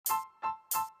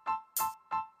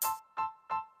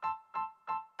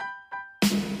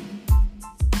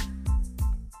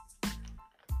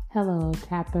Hello,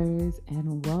 tappers,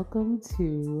 and welcome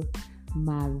to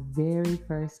my very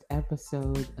first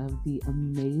episode of the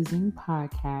amazing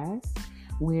podcast,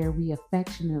 where we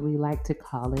affectionately like to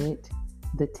call it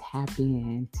the Tap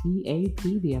In, TAP,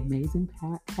 the amazing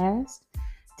podcast.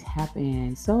 Tap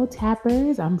In. So,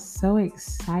 tappers, I'm so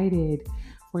excited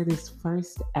for this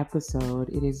first episode.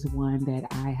 It is one that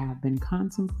I have been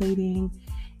contemplating,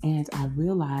 and I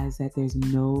realize that there's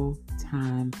no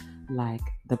time like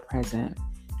the present.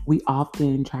 We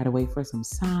often try to wait for some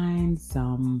signs,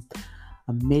 some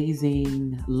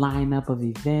amazing lineup of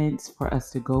events for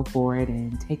us to go for it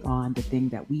and take on the thing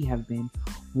that we have been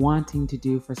wanting to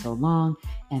do for so long.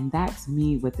 And that's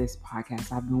me with this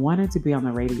podcast. I've been wanting to be on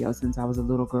the radio since I was a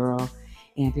little girl,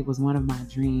 and it was one of my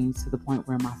dreams, to the point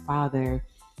where my father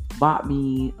bought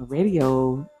me a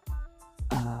radio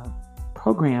uh,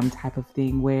 program type of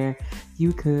thing where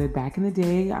you could, back in the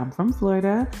day, I'm from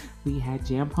Florida, we had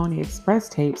Jam Pony Express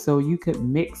tapes, so you could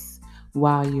mix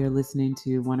while you're listening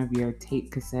to one of your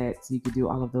tape cassettes. You could do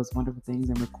all of those wonderful things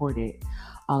and record it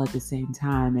all at the same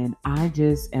time. And I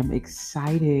just am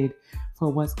excited for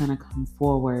what's going to come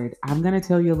forward. I'm going to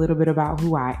tell you a little bit about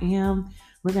who I am.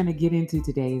 We're going to get into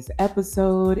today's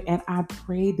episode, and I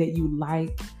pray that you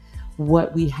like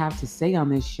what we have to say on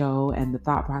this show and the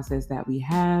thought process that we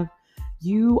have.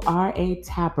 You are a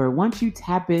tapper. Once you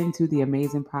tap into the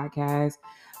amazing podcast,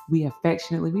 we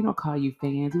don't call you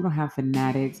fans. We don't have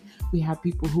fanatics. We have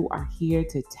people who are here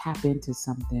to tap into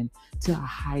something, to a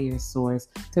higher source,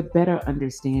 to better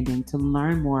understanding, to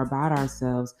learn more about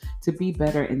ourselves, to be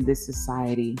better in this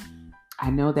society. I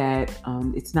know that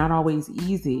it's not always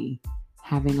easy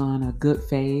having on a good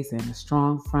face and a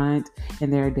strong front,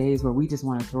 and there are days where we just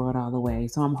want to throw it all away.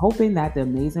 So I'm hoping that the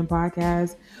amazing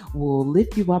podcast will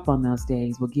lift you up on those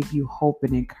days, will give you hope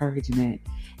and encouragement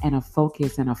and a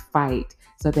focus and a fight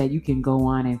so that you can go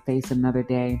on and face another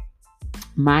day.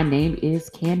 My name is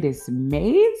Candice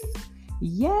Mays.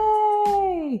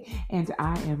 Yay! And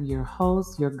I am your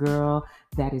host, your girl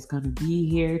that is going to be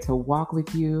here to walk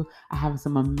with you. I have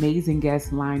some amazing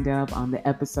guests lined up on the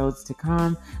episodes to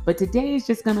come, but today is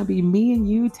just going to be me and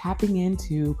you tapping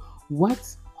into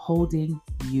what's holding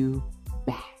you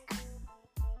back.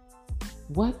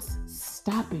 What's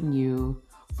stopping you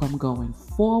from going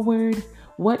forward?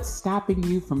 What's stopping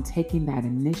you from taking that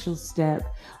initial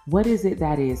step? What is it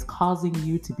that is causing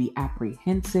you to be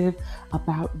apprehensive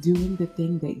about doing the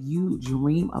thing that you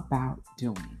dream about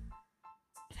doing?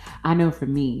 I know for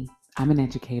me, I'm an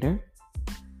educator.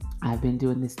 I've been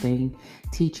doing this thing,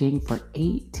 teaching for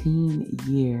 18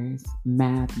 years,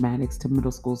 mathematics to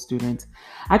middle school students.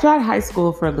 I tried high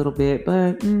school for a little bit,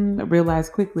 but I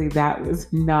realized quickly that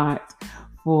was not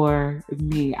for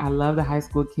me. I love the high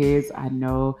school kids. I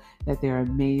know that they're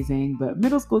amazing, but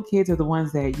middle school kids are the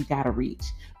ones that you got to reach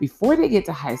before they get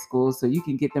to high school so you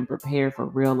can get them prepared for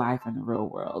real life and the real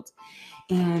world.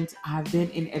 And I've been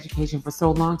in education for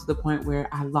so long, to the point where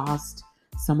I lost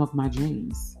some of my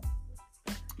dreams.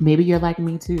 Maybe you're like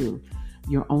me too.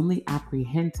 You're only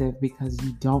apprehensive because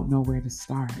you don't know where to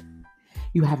start.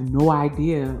 You have no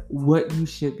idea what you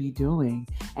should be doing,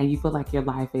 and you feel like your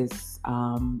life is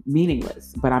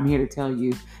meaningless. But I'm here to tell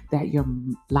you that your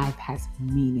life has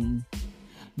meaning.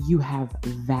 You have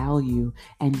value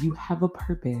and you have a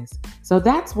purpose. So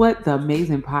that's what the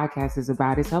amazing podcast is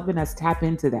about. It's helping us tap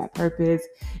into that purpose.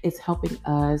 It's helping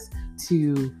us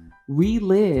to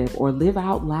relive or live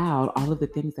out loud all of the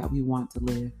things that we want to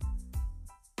live.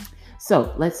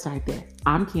 So let's start there.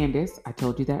 I'm Candice. I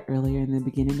told you that earlier in the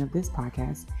beginning of this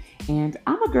podcast. And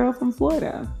I'm a girl from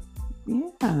Florida.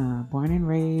 Yeah, born and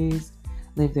raised,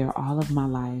 lived there all of my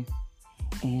life.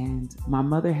 And my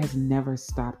mother has never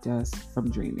stopped us from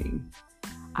dreaming.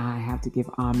 I have to give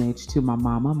homage to my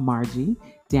mama, Margie,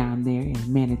 down there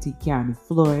in Manatee County,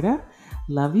 Florida.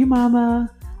 Love you, mama.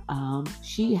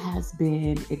 She has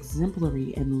been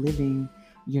exemplary in living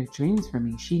your dreams for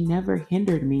me. She never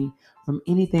hindered me from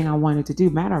anything I wanted to do.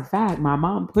 Matter of fact, my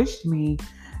mom pushed me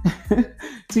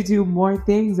to do more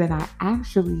things than I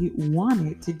actually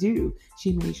wanted to do.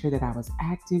 She made sure that I was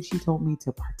active. She told me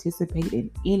to participate in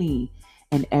any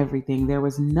and everything. There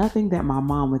was nothing that my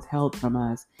mom withheld from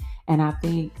us. And I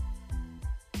think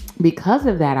because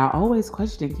of that, I always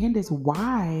question, Candice,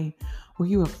 why were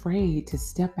you afraid to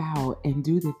step out and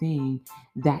do the thing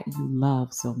that you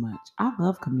love so much? I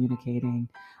love communicating.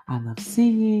 I love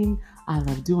singing. I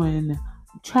love doing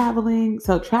traveling.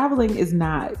 So traveling is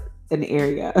not an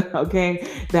area, okay,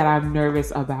 that I'm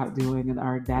nervous about doing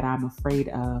or that I'm afraid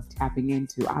of tapping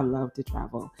into. I love to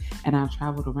travel, and I've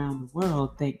traveled around the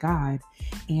world, thank God.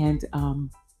 And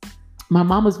my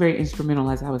mom was very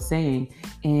instrumental, as I was saying,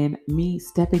 in me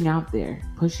stepping out there,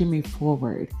 pushing me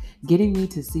forward, getting me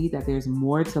to see that there's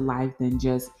more to life than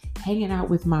just hanging out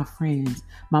with my friends.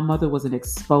 My mother was an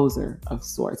exposer of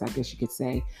sorts, I guess you could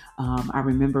say. I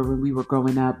remember when we were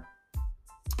growing up,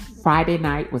 Friday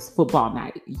night was football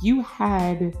night. You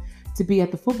had to be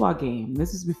at the football game.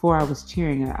 This is before I was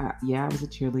cheering. I was a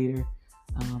cheerleader.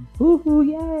 Woohoo,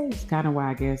 yay! It's kind of why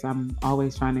I guess I'm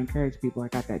always trying to encourage people. I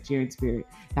got that cheering spirit.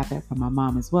 Got that from my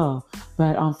mom as well.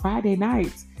 But on Friday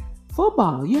nights,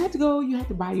 football, you had to go. You had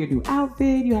to buy your new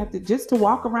outfit. You had to just to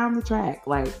walk around the track.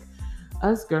 Like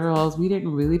us girls, we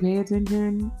didn't really pay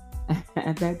attention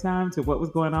at that time to what was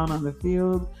going on the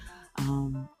field.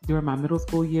 During my middle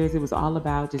school years, it was all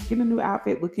about just getting a new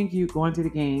outfit, looking cute, going to the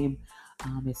game,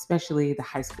 especially the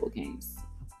high school games.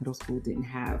 Middle school didn't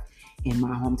have in my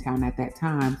hometown at that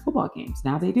time football games.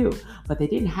 Now they do, but they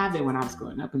didn't have it when I was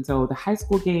growing up. And so the high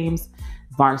school games,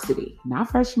 varsity,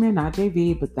 not freshman, not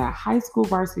JV, but the high school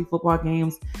varsity football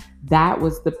games, that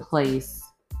was the place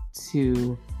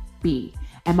to be.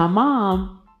 And my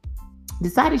mom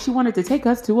decided she wanted to take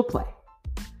us to a play.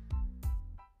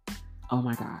 Oh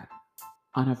my God.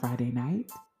 On a Friday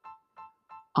night,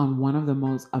 on one of the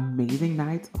most amazing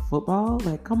nights of football.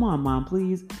 Like, come on, mom,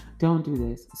 please don't do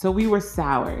this. So we were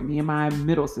sour. Me and my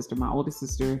middle sister, my oldest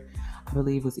sister, I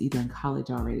believe was either in college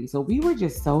already. So we were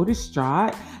just so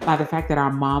distraught by the fact that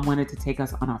our mom wanted to take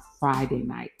us on a Friday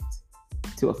night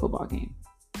to a football game.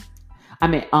 I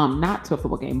mean, not to a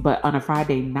football game, but on a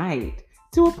Friday night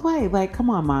to a play. Like, come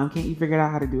on, mom, can't you figure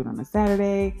out how to do it on a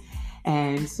Saturday?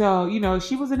 And so,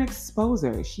 she was an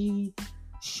exposer. She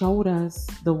showed us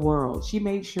the world. She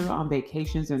made sure on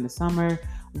vacations in the summer,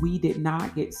 we did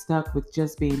not get stuck with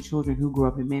just being children who grew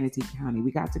up in Manatee County.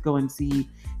 We got to go and see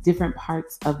different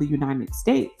parts of the United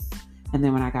States. And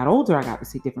then when I got older, I got to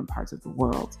see different parts of the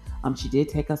world. She did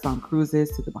take us on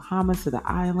cruises to the Bahamas, to the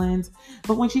islands.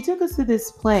 But when she took us to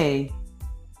this play,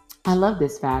 I love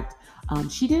this fact.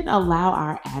 She didn't allow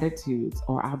our attitudes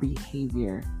or our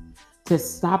behavior to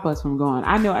stop us from going.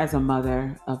 I know as a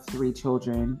mother of 3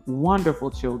 children, wonderful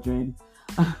children,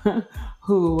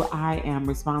 who I am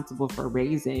responsible for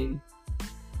raising,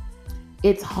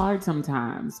 it's hard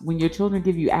sometimes when your children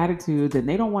give you attitudes and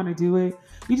they don't want to do it.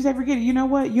 You just say, forget it. You know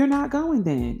what? You're not going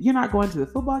then. You're not going to the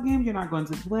football game. You're not going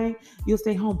to the play. You'll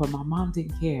stay home. But my mom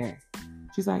didn't care.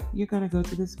 She's like, you're going to go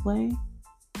to this play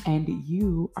and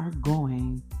you are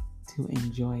going to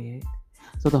enjoy it.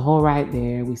 So the whole ride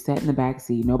there, we sat in the back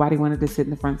seat. Nobody wanted to sit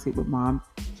in the front seat with mom.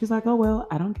 She's like, oh, well,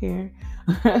 I don't care.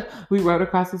 We rode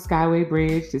across the Skyway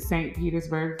Bridge to St.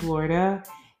 Petersburg, Florida.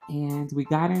 And we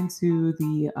got into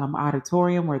the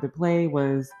auditorium where the play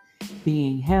was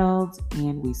being held,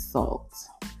 and we sulked.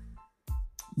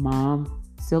 Mom,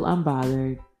 still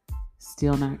unbothered,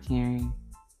 still not caring.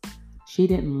 She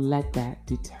didn't let that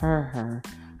deter her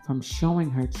from showing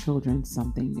her children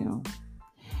something new.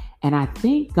 And I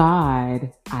thank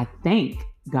God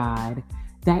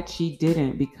that she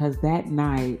didn't, because that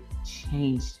night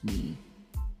changed me.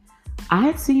 I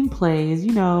had seen plays,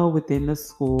 within the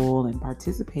school and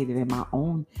participated in my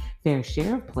own fair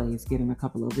share of plays, getting a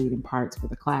couple of leading parts for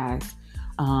the class.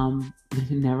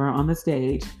 Never on the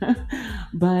stage,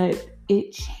 but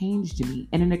it changed me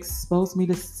and it exposed me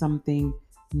to something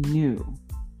new.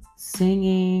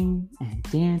 Singing and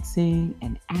dancing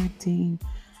and acting.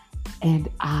 And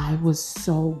I was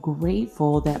so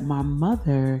grateful that my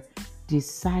mother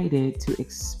decided to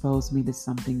expose me to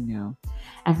something new.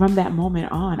 And from that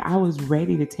moment on, I was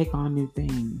ready to take on new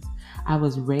things. I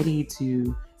was ready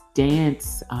to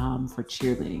dance for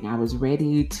cheerleading. I was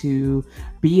ready to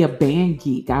be a band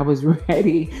geek. I was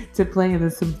ready to play in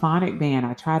the symphonic band.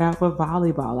 I tried out for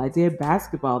volleyball. I did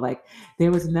basketball. Like,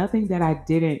 there was nothing that I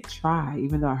didn't try,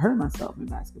 even though I hurt myself in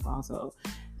basketball. So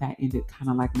that ended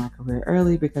kind of like my career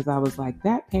early, because I was like,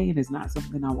 that pain is not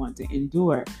something I want to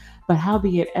endure. But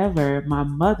howbeit ever, my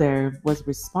mother was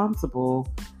responsible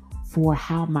for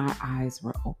how my eyes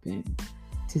were opened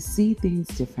to see things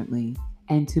differently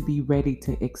and to be ready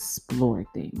to explore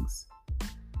things.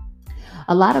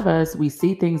 A lot of us, we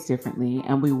see things differently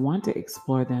and we want to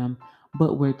explore them,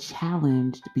 but we're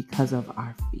challenged because of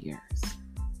our fears.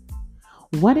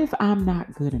 What if I'm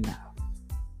not good enough?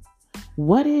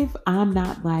 What if I'm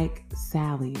not like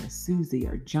Sally or Susie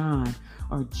or John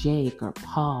or Jake or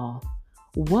Paul?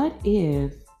 What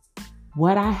if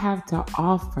what I have to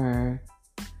offer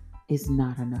is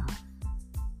not enough?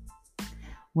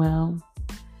 Well,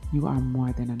 you are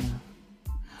more than enough.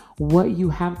 What you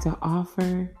have to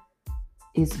offer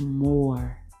is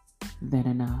more than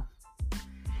enough.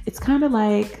 It's kind of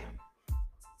like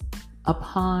a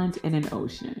pond in an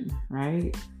ocean,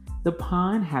 right? The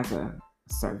pond has a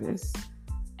service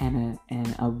and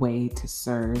a way to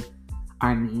serve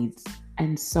our needs,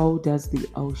 and so does the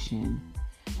ocean.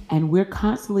 And we're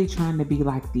constantly trying to be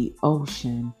like the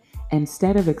ocean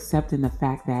instead of accepting the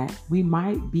fact that we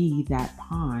might be that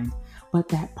pond, but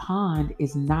that pond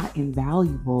is not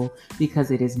invaluable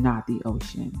because it is not the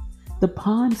ocean. The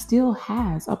pond still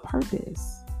has a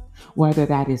purpose. Whether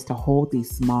that is to hold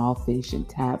these small fish and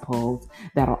tadpoles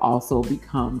that'll also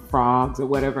become frogs or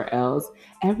whatever else,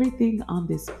 everything on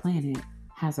this planet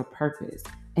has a purpose.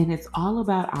 And it's all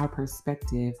about our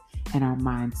perspective and our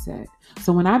mindset.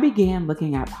 So when I began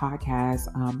looking at podcasts,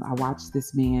 I watched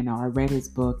this man, or I read his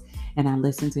book, and I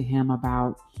listened to him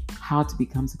about how to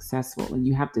become successful. And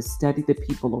you have to study the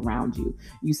people around you.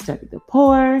 You study the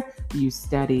poor, you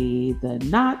study the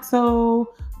not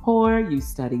so poor, you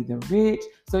study the rich.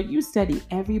 So you study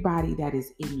everybody that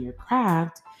is in your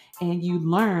craft, and you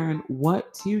learn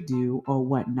what to do or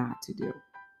what not to do.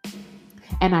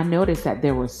 And I noticed that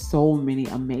there were so many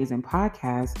amazing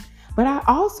podcasts, but I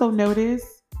also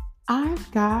noticed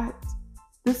I've got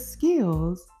the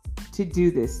skills to do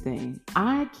this thing.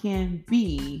 I can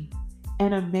be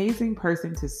an amazing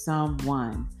person to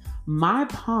someone. My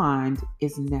pond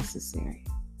is necessary.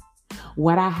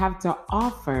 What I have to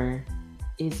offer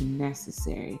is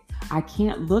necessary. I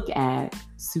can't look at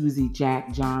Susie,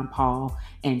 Jack, John, Paul,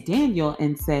 and Daniel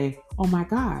and say, oh my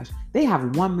gosh, they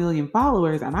have 1 million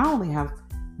followers and I only have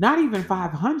not even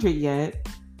 500 yet.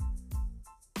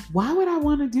 Why would I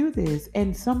want to do this?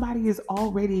 And somebody is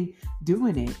already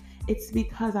doing it. It's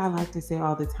because I like to say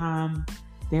all the time,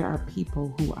 there are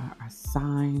people who are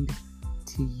assigned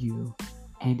to you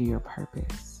and your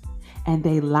purpose. And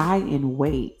they lie in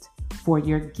wait for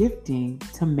your gifting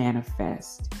to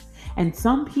manifest. And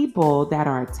some people that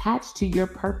are attached to your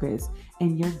purpose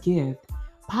and your gift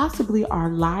possibly are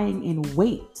lying in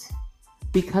wait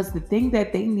because the thing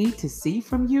that they need to see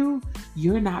from you,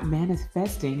 you're not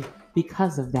manifesting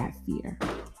because of that fear.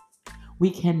 We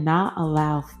cannot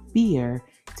allow fear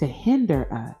to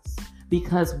hinder us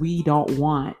because we don't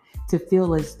want to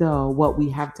feel as though what we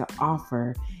have to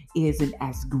offer isn't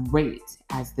as great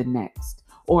as the next,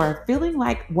 or feeling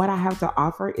like what I have to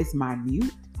offer is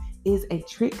minute is a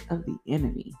trick of the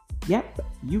enemy. Yep,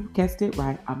 you guessed it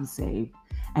right. I'm saved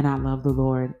and I love the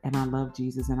Lord and I love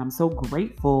Jesus, and I'm so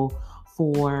grateful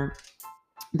for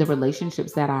the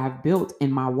relationships that I have built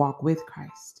in my walk with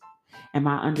Christ and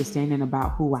my understanding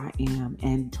about who I am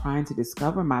and trying to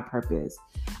discover my purpose.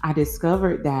 I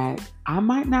discovered that I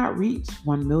might not reach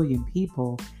 1 million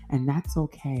people, and that's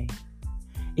okay.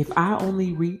 If I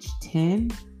only reach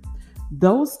 10,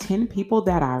 those 10 people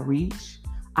that I reach,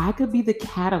 I could be the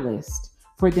catalyst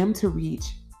for them to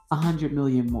reach 100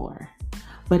 million more.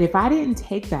 But if I didn't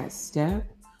take that step,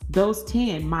 those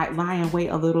 10 might lie in wait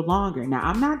a little longer. Now,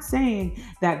 I'm not saying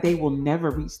that they will never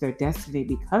reach their destiny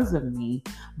because of me,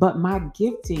 but my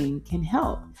gifting can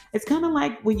help. It's kind of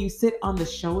like when you sit on the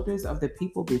shoulders of the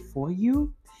people before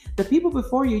you. The people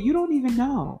before you, you don't even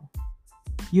know.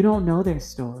 You don't know their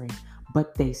story,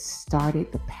 but they started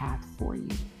the path for you.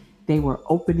 They were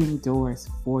opening doors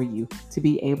for you to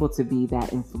be able to be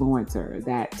that influencer,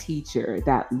 that teacher,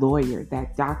 that lawyer,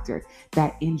 that doctor,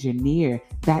 that engineer,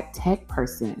 that tech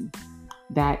person,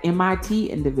 that MIT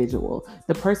individual,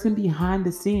 the person behind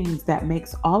the scenes that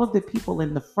makes all of the people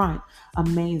in the front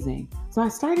amazing. So I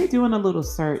started doing a little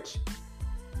search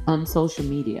on social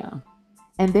media.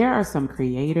 And there are some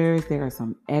creators, there are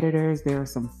some editors, there are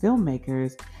some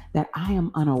filmmakers that I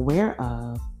am unaware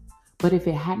of. But if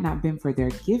it had not been for their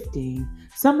gifting,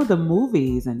 some of the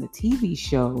movies and the TV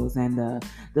shows and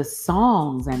the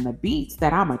songs and the beats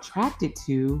that I'm attracted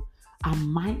to, I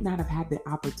might not have had the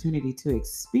opportunity to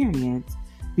experience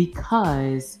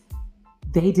because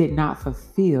they did not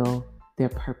fulfill their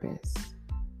purpose.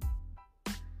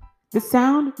 The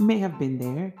sound may have been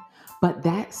there, but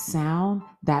that sound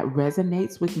that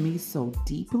resonates with me so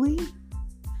deeply,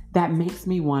 that makes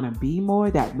me want to be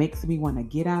more, that makes me want to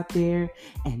get out there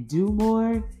and do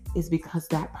more, is because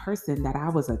that person that I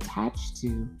was attached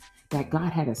to, that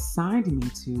God had assigned me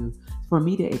to, for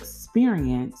me to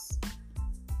experience,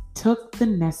 took the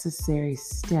necessary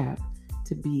step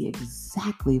to be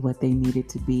exactly what they needed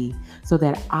to be so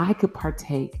that I could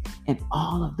partake in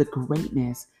all of the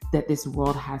greatness that this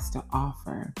world has to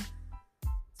offer.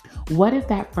 What if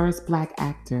that first Black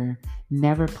actor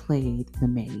never played the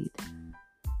maid?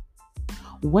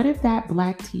 What if that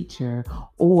Black teacher,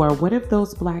 or what if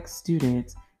those Black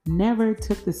students never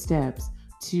took the steps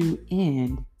to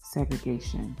end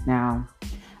segregation? Now,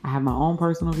 I have my own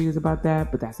personal views about that,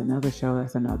 but that's another show,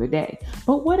 that's another day.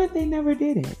 But what if they never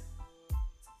did it?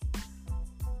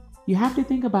 You have to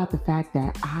think about the fact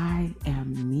that I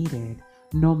am needed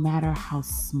no matter how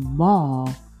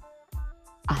small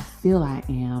I feel I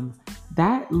am.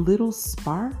 That little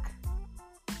spark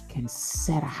can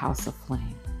set a house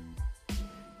aflame.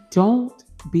 Don't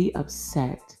be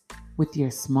upset with your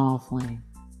small flame.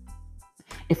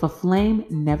 If a flame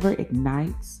never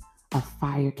ignites, a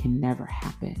fire can never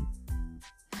happen.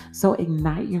 So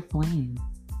ignite your flame.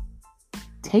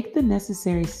 Take the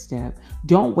necessary step.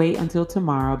 Don't wait until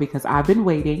tomorrow because I've been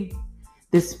waiting.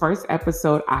 This first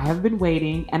episode, I have been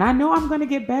waiting, and I know I'm going to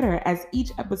get better as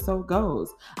each episode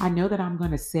goes. I know that I'm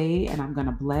going to say and I'm going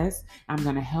to bless, I'm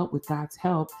going to help with God's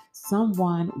help.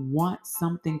 Someone wants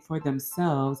something for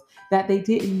themselves that they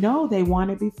didn't know they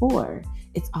wanted before.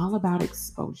 It's all about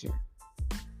exposure.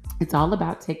 It's all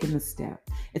about taking the step.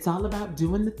 It's all about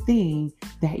doing the thing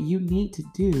that you need to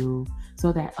do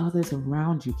so that others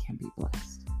around you can be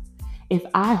blessed. If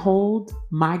I hold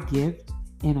my gift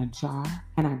in a jar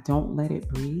and I don't let it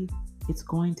breathe, it's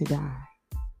going to die.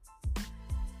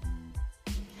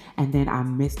 And then I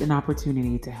missed an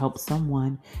opportunity to help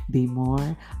someone be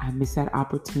more. I missed that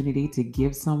opportunity to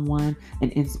give someone an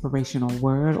inspirational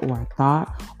word or a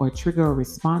thought or trigger a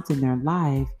response in their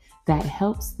life that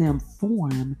helps them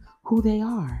form who they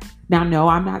are. Now, no,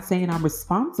 I'm not saying I'm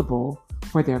responsible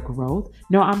for their growth.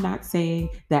 No, I'm not saying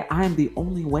that I'm the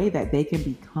only way that they can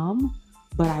become,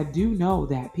 but I do know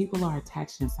that people are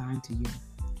attached and assigned to you.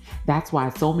 That's why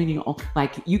so many,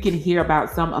 like you can hear about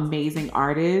some amazing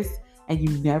artists and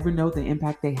you never know the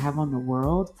impact they have on the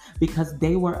world because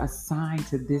they were assigned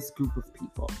to this group of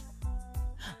people.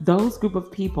 Those group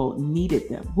of people needed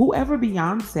them. Whoever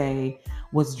Beyonce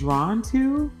was drawn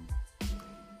to,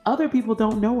 other people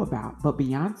don't know about, but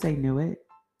Beyonce knew it.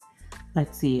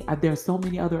 Let's see. There's so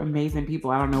many other amazing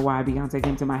people. I don't know why Beyonce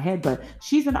came to my head, but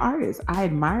she's an artist. I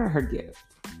admire her gift,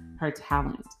 her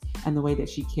talent, and the way that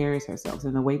she carries herself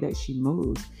and the way that she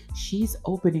moves. She's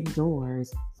opening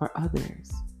doors for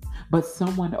others, but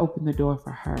someone opened the door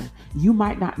for her. You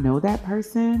might not know that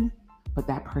person, but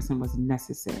that person was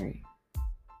necessary.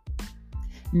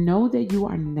 Know that you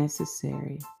are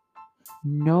necessary.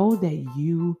 Know that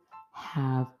you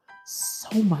have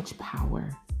so much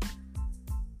power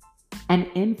and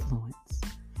influence.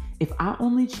 If I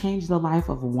only change the life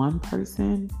of one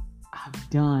person, I've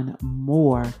done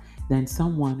more than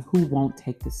someone who won't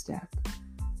take the step.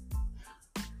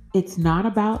 It's not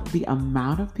about the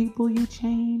amount of people you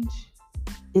change.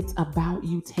 It's about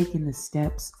you taking the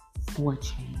steps for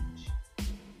change.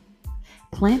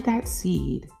 Plant that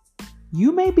seed.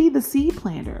 You may be the seed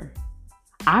planter.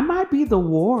 I might be the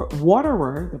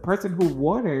waterer, the person who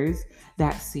waters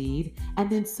that seed, and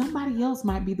then somebody else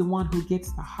might be the one who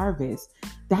gets the harvest.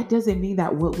 That doesn't mean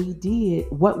that what we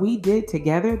did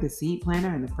together, the seed planter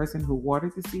and the person who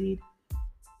watered the seed,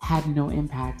 had no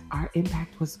impact. Our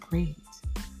impact was great.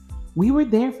 We were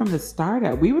there from the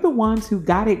startup. We were the ones who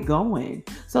got it going.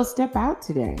 So step out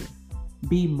today.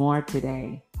 Be more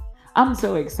today. I'm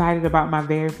so excited about my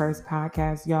very first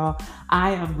podcast, y'all.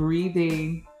 I am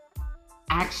breathing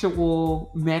actual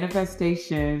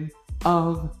manifestation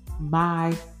of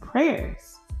my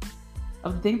prayers,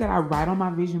 of the thing that I write on my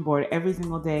vision board every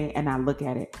single day and I look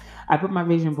at it. I put my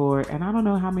vision board, and I don't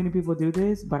know how many people do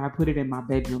this, but I put it in my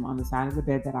bedroom on the side of the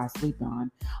bed that I sleep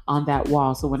on that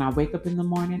wall. So when I wake up in the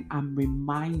morning, I'm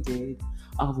reminded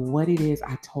of what it is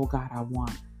I told God I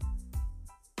want,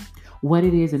 what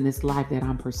it is in this life that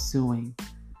I'm pursuing,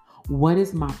 what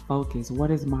is my focus,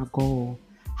 what is my goal.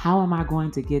 How am I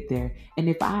going to get there? And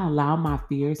if I allow my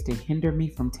fears to hinder me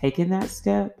from taking that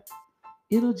step,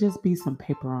 it'll just be some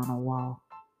paper on a wall.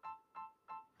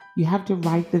 You have to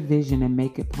write the vision and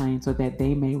make it plain so that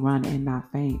they may run and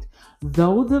not faint.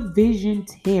 Though the vision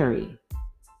tarry,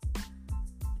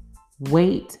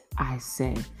 wait, I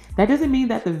say. That doesn't mean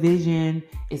that the vision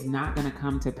is not going to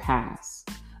come to pass.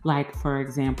 Like, for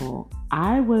example,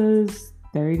 I was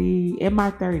in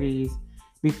my 30s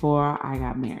before I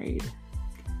got married.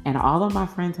 And all of my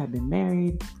friends had been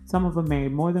married. Some of them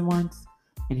married more than once.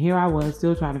 And here I was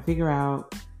still trying to figure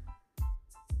out,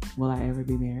 will I ever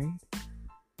be married?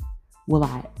 Will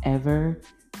I ever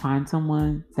find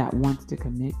someone that wants to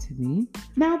commit to me?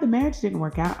 Now, the marriage didn't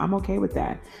work out. I'm okay with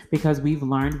that because we've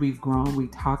learned, we've grown, we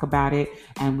talk about it,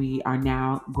 and we are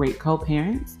now great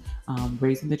co-parents,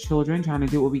 raising the children, trying to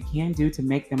do what we can do to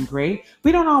make them great.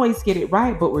 We don't always get it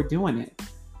right, but we're doing it.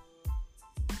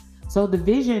 So the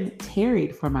vision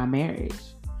tarried for my marriage,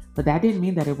 but that didn't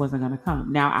mean that it wasn't going to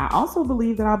come. Now, I also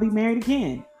believe that I'll be married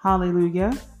again.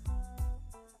 Hallelujah.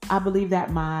 I believe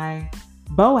that my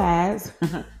Boaz,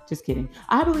 just kidding.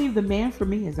 I believe the man for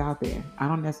me is out there. I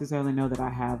don't necessarily know that I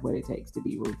have what it takes to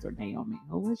be Ruth or Naomi.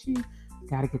 Or was she?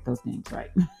 Got to get those names right.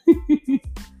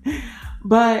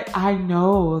 But I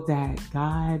know that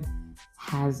God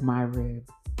has my rib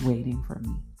waiting for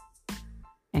me.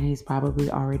 And he's probably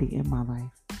already in my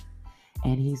life.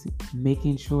 And he's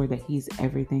making sure that he's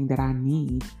everything that I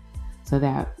need so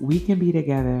that we can be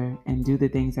together and do the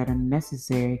things that are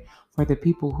necessary for the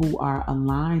people who are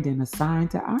aligned and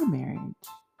assigned to our marriage.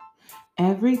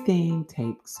 Everything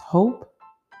takes hope,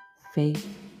 faith,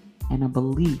 and a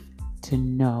belief to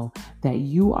know that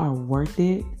you are worth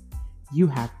it, you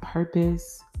have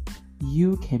purpose,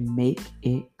 you can make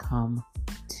it come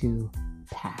to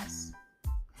pass.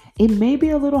 It may be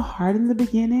a little hard in the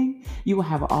beginning. You will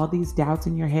have all these doubts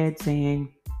in your head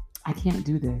saying, I can't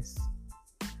do this.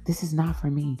 This is not for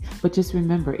me. But just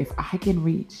remember, if I can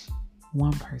reach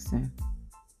one person,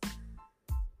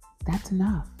 that's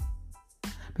enough.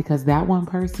 Because that one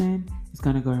person is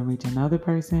going to go and reach another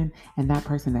person, and that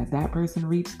person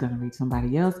reached is going to reach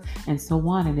somebody else, and so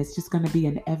on. And it's just going to be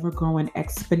an ever-growing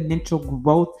exponential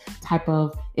growth type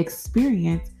of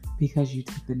experience because you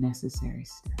took the necessary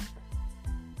step.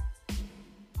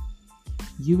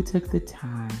 You took the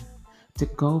time to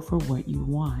go for what you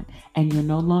want, and you're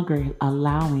no longer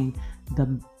allowing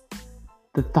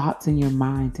the thoughts in your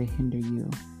mind to hinder you.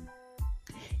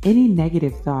 Any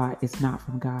negative thought is not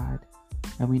from God.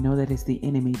 And we know that it's the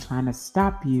enemy trying to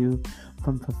stop you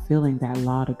from fulfilling that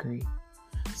law degree.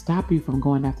 Stop you from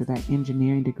going after that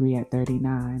engineering degree at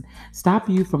 39. Stop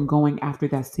you from going after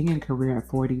that singing career at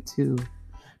 42.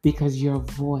 Because your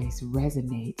voice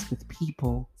resonates with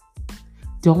people.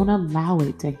 Don't allow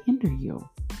it to hinder you.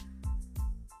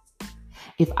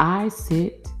 If I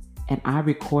sit and I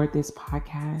record this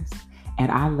podcast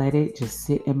and I let it just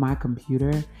sit in my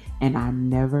computer and I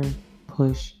never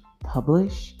push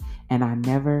publish, and I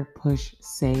never push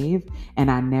save,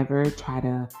 and I never try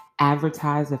to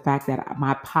advertise the fact that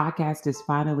my podcast is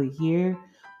finally here,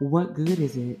 what good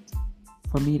is it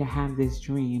for me to have this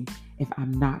dream if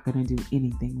I'm not going to do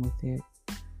anything with it?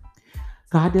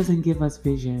 God doesn't give us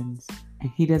visions,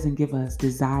 and he doesn't give us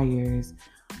desires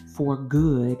for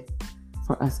good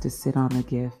for us to sit on a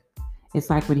gift. It's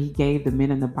like when he gave the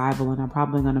men in the Bible, and I'm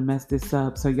probably going to mess this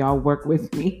up, so y'all work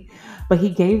with me. But he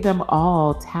gave them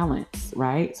all talents,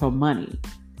 right? So money.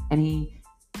 And he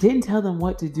didn't tell them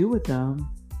what to do with them.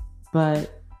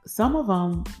 But some of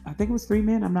them, I think it was 3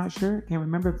 men, I'm not sure. Can't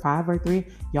remember, 5 or 3.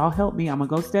 Y'all help me. I'm going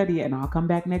to go study it, and I'll come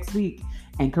back next week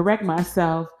and correct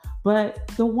myself. But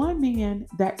the one man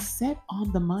that sat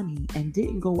on the money and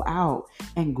didn't go out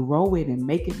and grow it and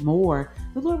make it more,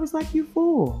 the Lord was like, you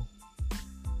fool.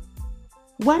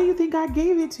 Why do you think I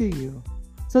gave it to you?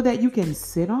 So that you can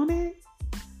sit on it?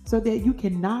 So that you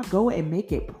cannot go and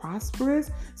make it prosperous?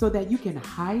 So that you can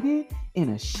hide it in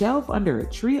a shelf, under a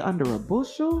tree, under a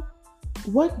bushel?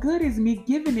 What good is me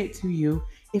giving it to you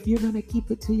if you're going to keep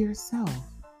it to yourself?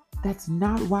 That's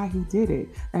not why he did it.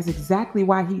 That's exactly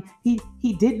why he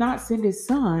did not send his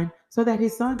son so that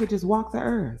his son could just walk the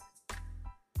earth.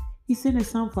 He sent his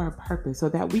son for a purpose so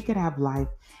that we could have life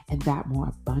and that more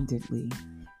abundantly.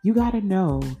 You got to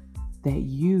know that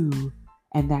you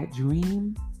and that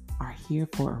dream are here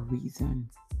for a reason.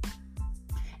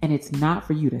 And it's not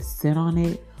for you to sit on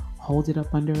it, hold it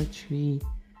up under a tree.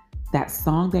 That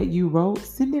song that you wrote,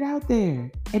 send it out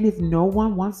there. And if no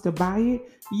one wants to buy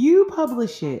it, you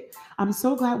publish it. I'm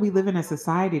so glad we live in a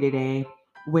society today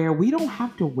where we don't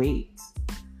have to wait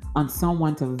on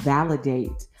someone to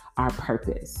validate our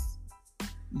purpose.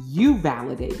 You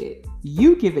validate it.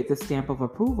 You give it the stamp of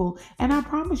approval. And I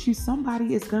promise you,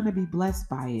 somebody is going to be blessed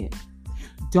by it.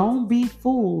 Don't be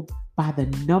fooled by the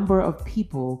number of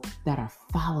people that are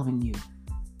following you.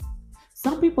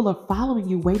 Some people are following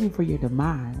you waiting for your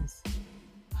demise.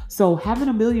 So having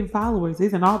 1 million followers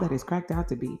isn't all that it's cracked out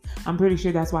to be. I'm pretty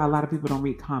sure that's why a lot of people don't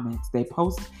read comments. They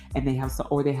post and they have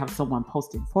someone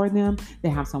posting for them. They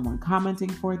have someone commenting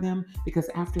for them, because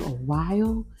after a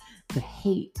while, the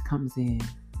hate comes in,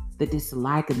 the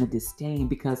dislike and the disdain,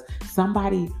 because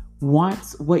somebody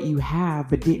wants what you have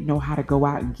but didn't know how to go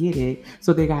out and get it.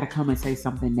 So they got to come and say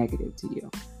something negative to you.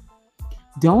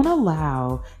 Don't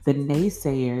allow the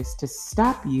naysayers to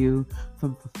stop you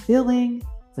from fulfilling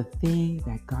the thing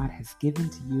that God has given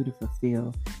to you to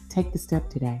fulfill. Take the step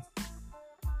today.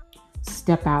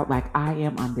 Step out like I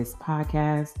am on this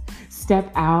podcast.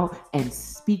 Step out and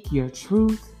speak your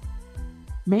truth.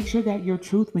 Make sure that your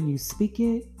truth, when you speak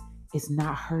it, is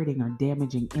not hurting or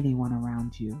damaging anyone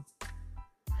around you.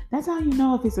 That's how you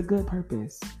know if it's a good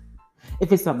purpose.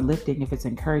 If it's uplifting, if it's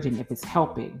encouraging, if it's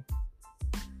helping.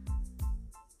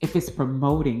 If it's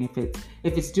promoting,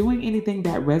 if it's doing anything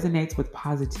that resonates with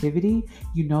positivity,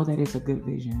 you know that it's a good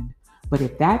vision. But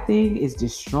if that thing is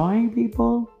destroying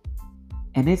people,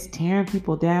 and it's tearing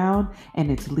people down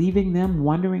and it's leaving them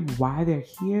wondering why they're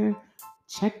here,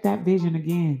 check that vision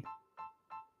again.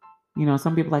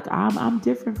 Some people like, I'm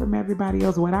different from everybody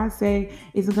else. What I say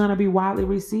isn't gonna be widely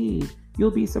received.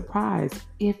 You'll be surprised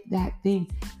if that thing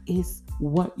is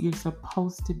what you're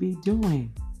supposed to be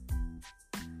doing.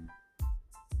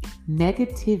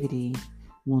 Negativity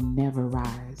will never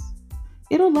rise.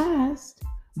 It'll last.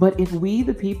 But if we,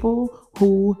 the people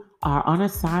who are on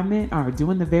assignment, are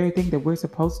doing the very thing that we're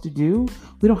supposed to do,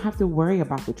 we don't have to worry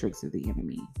about the tricks of the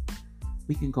enemy.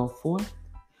 We can go forth,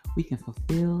 we can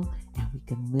fulfill, and we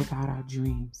can live out our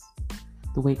dreams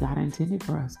the way God intended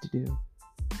for us to do.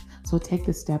 So take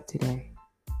the step today.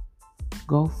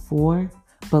 Go forth,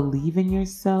 believe in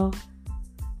yourself.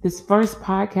 This first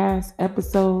podcast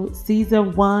episode,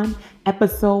 season 1,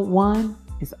 episode 1,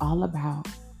 is all about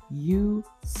you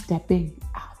stepping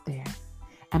out there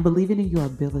and believing in your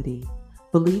ability,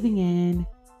 believing in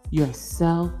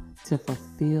yourself to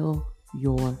fulfill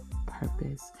your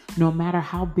purpose, no matter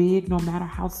how big, no matter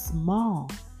how small.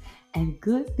 And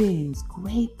good things,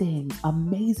 great things,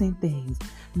 amazing things,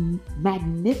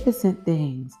 magnificent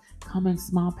things come in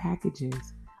small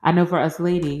packages. I know for us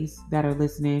ladies that are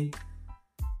listening,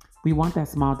 we want that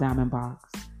small diamond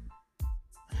box.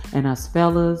 And us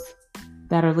fellas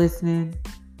that are listening,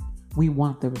 we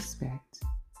want the respect.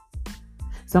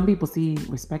 Some people see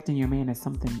respecting your man as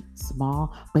something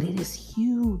small, but it is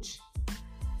huge.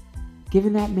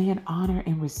 Giving that man honor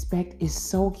and respect is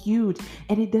so huge,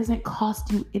 and it doesn't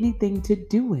cost you anything to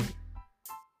do it.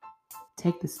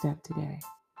 Take the step today.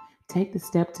 Take the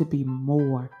step to be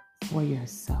more for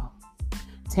yourself.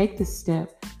 Take the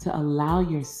step to allow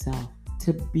yourself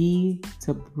to be,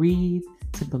 to breathe,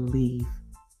 to believe.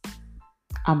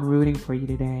 I'm rooting for you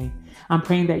today. I'm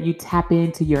praying that you tap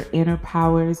into your inner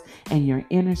powers and your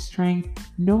inner strength,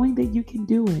 knowing that you can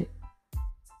do it.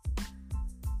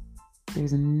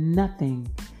 There's nothing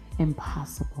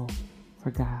impossible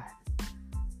for God.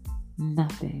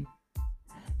 Nothing.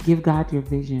 Give God your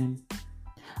vision.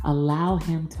 Allow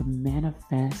Him to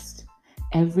manifest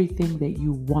everything that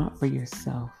you want for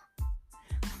yourself.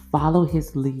 Follow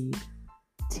His lead.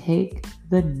 Take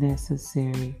the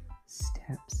necessary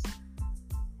steps.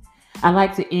 I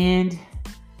like to end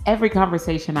every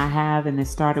conversation I have, and this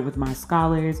started with my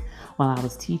scholars while I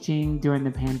was teaching during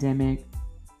the pandemic.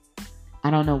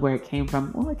 I don't know where it came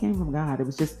from. Well, it came from God. It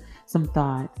was just some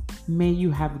thought. May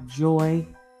you have joy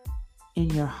in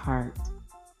your heart.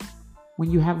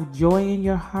 When you have joy in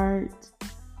your heart,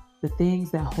 the things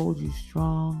that hold you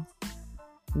strong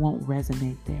won't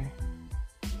resonate there.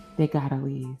 They gotta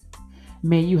leave.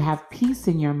 May you have peace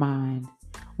in your mind.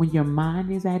 When your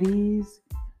mind is at ease,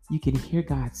 you can hear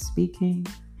God speaking.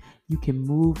 You can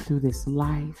move through this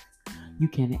life. You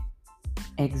can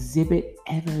exhibit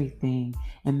everything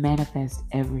and manifest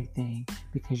everything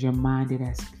because your mind is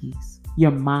at peace.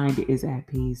 Your mind is at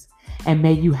peace. And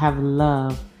may you have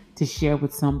love to share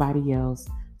with somebody else.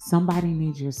 Somebody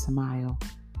needs your smile.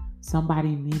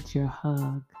 Somebody needs your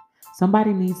hug.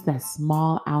 Somebody needs that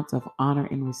small ounce of honor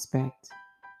and respect,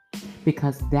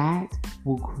 because that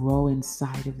will grow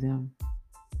inside of them.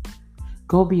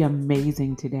 Go be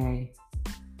amazing today.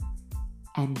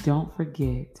 And don't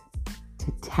forget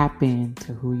to tap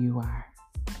into who you are.